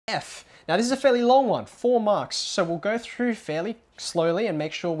F. Now this is a fairly long one, 4 marks, so we'll go through fairly slowly and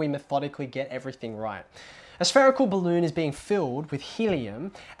make sure we methodically get everything right. A spherical balloon is being filled with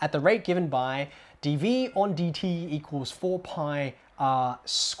helium at the rate given by dV on dt equals 4 pi r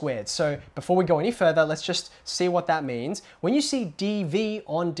squared. So before we go any further, let's just see what that means. When you see dV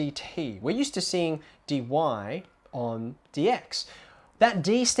on dt, we're used to seeing dy on dx. That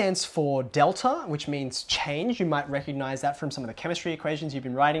D stands for delta, which means change. You might recognize that from some of the chemistry equations you've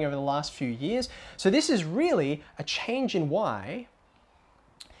been writing over the last few years. So this is really a change in y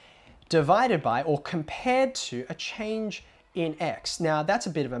divided by or compared to a change in x. Now that's a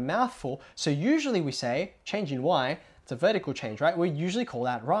bit of a mouthful. So usually we say change in y, it's a vertical change, right? We usually call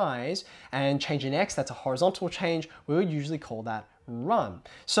that rise, and change in x, that's a horizontal change. We would usually call that run.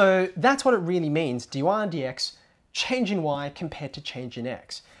 So that's what it really means, dy on dx, change in y compared to change in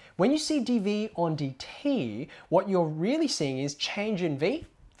x. When you see dV on dt, what you're really seeing is change in v,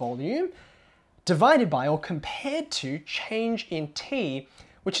 volume, divided by or compared to change in t,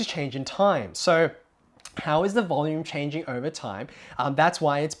 which is change in time. So how is the volume changing over time? That's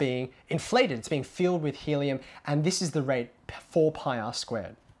why it's being inflated, it's being filled with helium, and this is the rate 4 pi r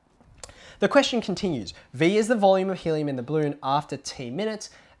squared. The question continues. V is the volume of helium in the balloon after t minutes,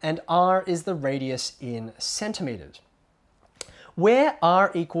 and r is the radius in centimeters. Where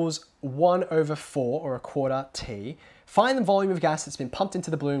r equals 1 over 4 or a quarter t, find the volume of gas that's been pumped into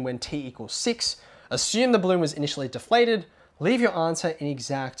the balloon when t equals 6. Assume the balloon was initially deflated. Leave your answer in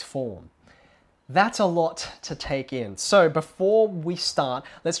exact form. That's a lot to take in. So before we start,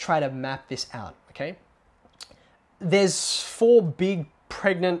 let's try to map this out, okay? There's 4 big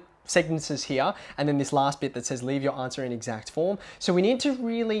pregnant sentences here, and then this last bit that says leave your answer in exact form. So we need to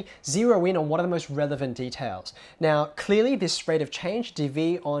really zero in on what are the most relevant details. Now, clearly this rate of change,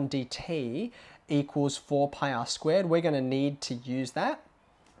 dV on dt equals 4 pi r squared. We're going to need to use that.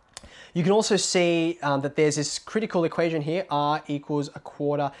 You can also see that there's this critical equation here, r equals a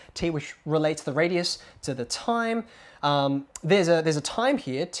quarter t, which relates the radius to the time. There's a time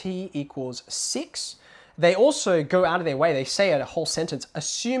here, t equals 6. They also go out of their way, they say a whole sentence,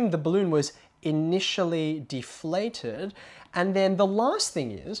 assume the balloon was initially deflated. And then the last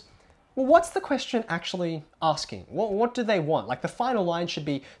thing is, well, what's the question actually asking? What do they want? Like the final line should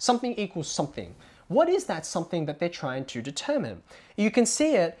be something equals something. What is that something that they're trying to determine? You can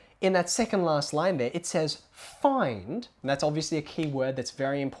see it in that second last line there. It says find, and that's obviously a key word that's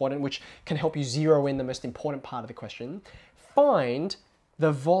very important, which can help you zero in the most important part of the question. Find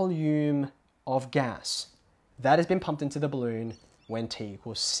the volume of gas that has been pumped into the balloon when t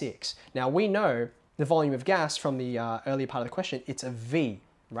equals 6. Now we know the volume of gas from the earlier part of the question, it's a V,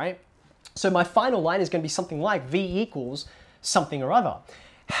 right? So my final line is going to be something like V equals something or other.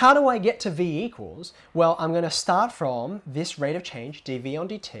 How do I get to V equals? Well, I'm going to start from this rate of change, dV on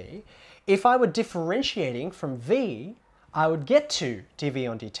dt. If I were differentiating from V, I would get to dV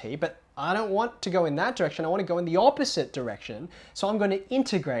on dt, but I don't want to go in that direction. I want to go in the opposite direction. So I'm going to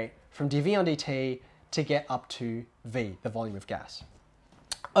integrate from dV on dt to get up to V, the volume of gas.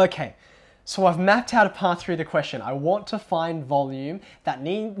 Okay, so I've mapped out a path through the question. I want to find volume. That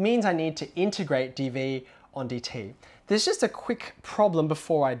means I need to integrate dV on dt. There's just a quick problem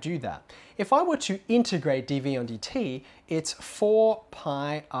before I do that. If I were to integrate dV on dt, it's 4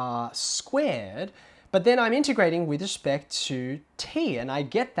 pi r squared, but then I'm integrating with respect to t, and I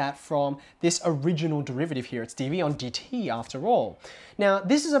get that from this original derivative here. It's dV on dt after all. Now,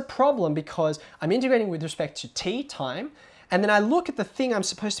 this is a problem because I'm integrating with respect to t, time, and then I look at the thing I'm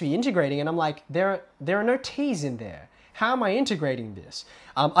supposed to be integrating and I'm like, there are no t's in there. How am I integrating this?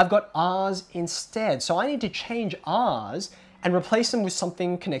 I've got r's instead, so I need to change r's and replace them with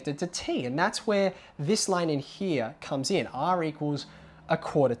something connected to t, and that's where this line in here comes in, r equals a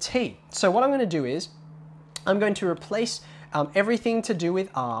quarter t. So what I'm going to do is, I'm going to replace everything to do with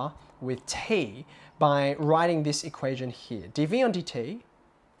r with t by writing this equation here. dV on dt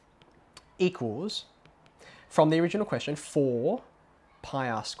equals, from the original question, 4 pi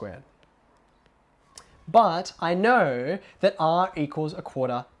r squared. But I know that r equals a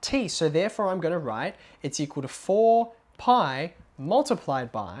quarter t, so therefore I'm going to write it's equal to 4 pi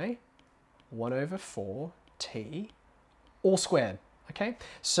multiplied by 1 over 4 t all squared. Okay,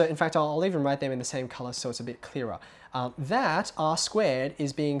 so in fact I'll even write them in the same color so it's a bit clearer. That r squared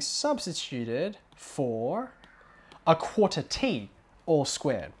is being substituted for a quarter t all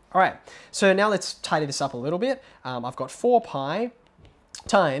squared. All right, so now let's tidy this up a little bit. I've got 4 pi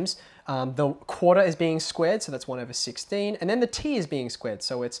times the quarter is being squared, so that's 1 over 16, and then the t is being squared,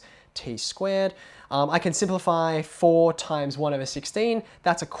 so it's t squared. I can simplify 4 times 1 over 16,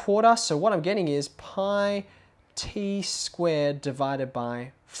 that's a quarter, so what I'm getting is pi t squared divided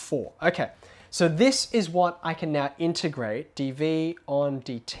by 4. Okay, so this is what I can now integrate dv on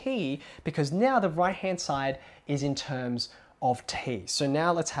dt, because now the right-hand side is in terms of t. So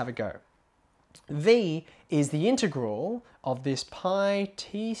now let's have a go. V is the integral of this pi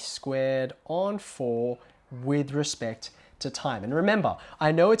t squared on 4 with respect to time. And remember,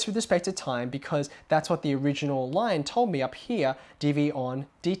 I know it's with respect to time because that's what the original line told me up here, dv on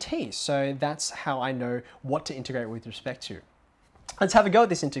dt. So that's how I know what to integrate with respect to. Let's have a go at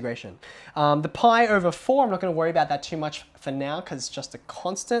this integration. The pi over 4, I'm not going to worry about that too much for now because it's just a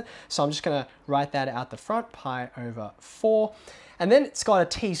constant. So I'm just going to write that out the front, pi over 4. And then it's got a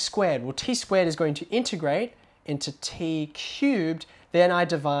t squared. Well, t squared is going to integrate into t cubed. Then I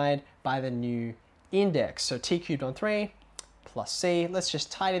divide by the new index. So t cubed on 3 plus c. Let's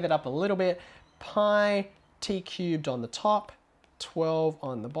just tidy that up a little bit. Pi t cubed on the top, 12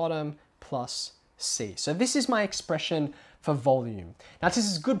 on the bottom, plus c. So this is my expression for volume. Now this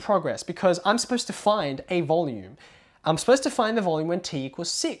is good progress because I'm supposed to find a volume. I'm supposed to find the volume when t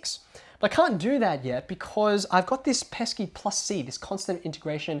equals 6. But I can't do that yet because I've got this pesky plus c, this constant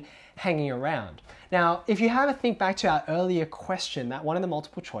integration hanging around. Now, if you have a think back to our earlier question, that one in the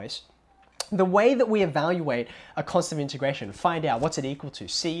multiple choice, the way that we evaluate a constant integration, find out what's it equal to,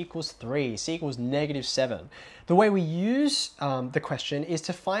 c equals 3, c equals -7. The way we use the question is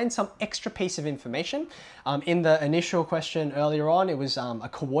to find some extra piece of information. In the initial question earlier on, it was a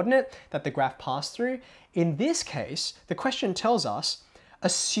coordinate that the graph passed through. In this case, the question tells us,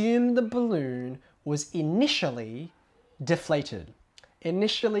 assume the balloon was initially deflated.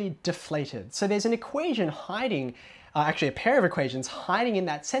 Initially deflated. So there's an equation hiding, actually a pair of equations hiding in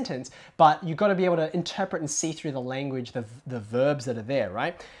that sentence, but you've got to be able to interpret and see through the language, the verbs that are there,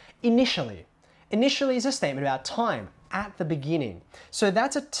 right? Initially. Initially is a statement about time, at the beginning. So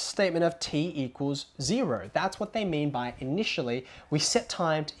that's a statement of t equals 0. That's what they mean by initially. We set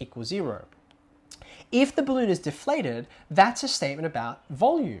time to equal 0. If the balloon is deflated, that's a statement about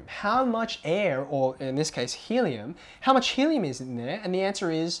volume. How much air, or in this case helium, how much helium is in there? And the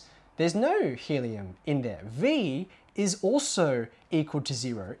answer is there's no helium in there. V is also equal to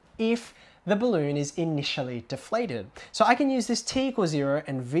 0 if the balloon is initially deflated. So I can use this t equals 0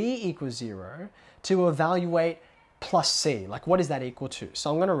 and v equals 0 to evaluate plus c. Like, what is that equal to?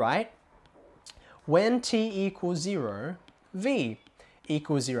 So I'm going to write when t equals 0, v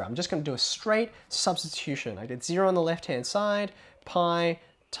equals 0. I'm just going to do a straight substitution. I get 0 on the left-hand side, pi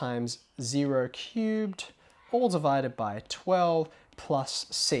times 0 cubed, all divided by 12 plus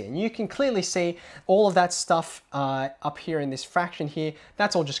c. And you can clearly see all of that stuff up here in this fraction here,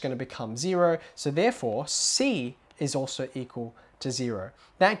 that's all just going to become 0. So therefore, c is also equal to 0.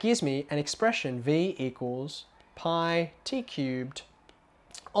 That gives me an expression, v equals pi t cubed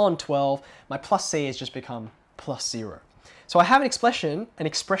on 12. My plus c has just become plus 0. So I have an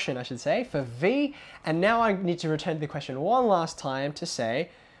expression I should say, for v, and now I need to return to the question one last time to say,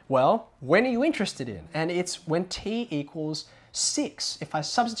 well, when are you interested in? And it's when t equals 6. If I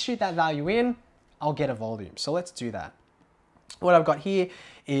substitute that value in, I'll get a volume. So let's do that. What I've got here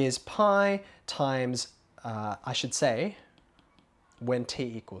is pi times, I should say, when t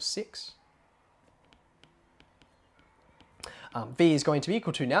equals 6. V is going to be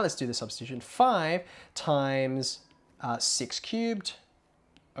equal to, now let's do the substitution, 5 times 6 cubed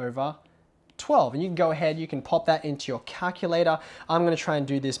over 12. And you can go ahead, you can pop that into your calculator. I'm going to try and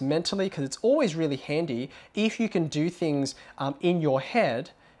do this mentally because it's always really handy if you can do things in your head.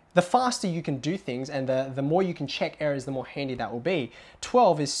 The faster you can do things and the more you can check errors, the more handy that will be.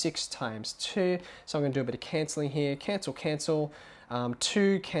 12 is 6 times 2, so I'm going to do a bit of cancelling here. Cancel, cancel.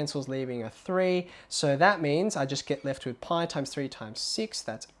 2 cancels, leaving a 3. So that means I just get left with pi times 3 times 6.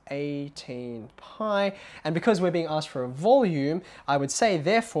 That's 18 pi. And because we're being asked for a volume, I would say,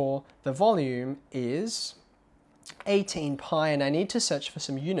 therefore, the volume is 18 pi. And I need to search for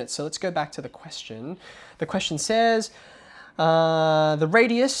some units. So let's go back to the question. The question says, the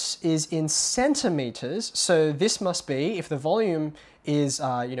radius is in centimeters. So this must be, if the volume is,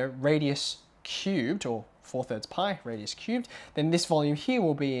 radius cubed, or 4/3 pi, radius cubed, then this volume here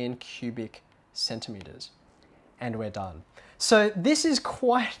will be in cubic centimeters. And we're done. So this is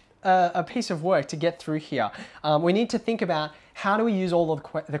quite a piece of work to get through here. We need to think about how do we use all of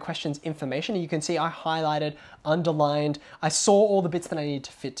the question's information. You can see I highlighted, underlined, I saw all the bits that I need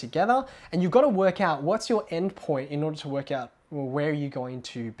to fit together, and you've got to work out what's your end point in order to work out, well, where are you going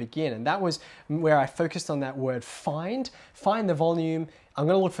to begin. And that was where I focused on that word find the volume. I'm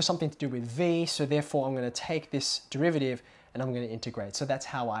going to look for something to do with v, so therefore I'm going to take this derivative and I'm going to integrate. So that's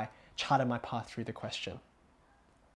how I charted my path through the question.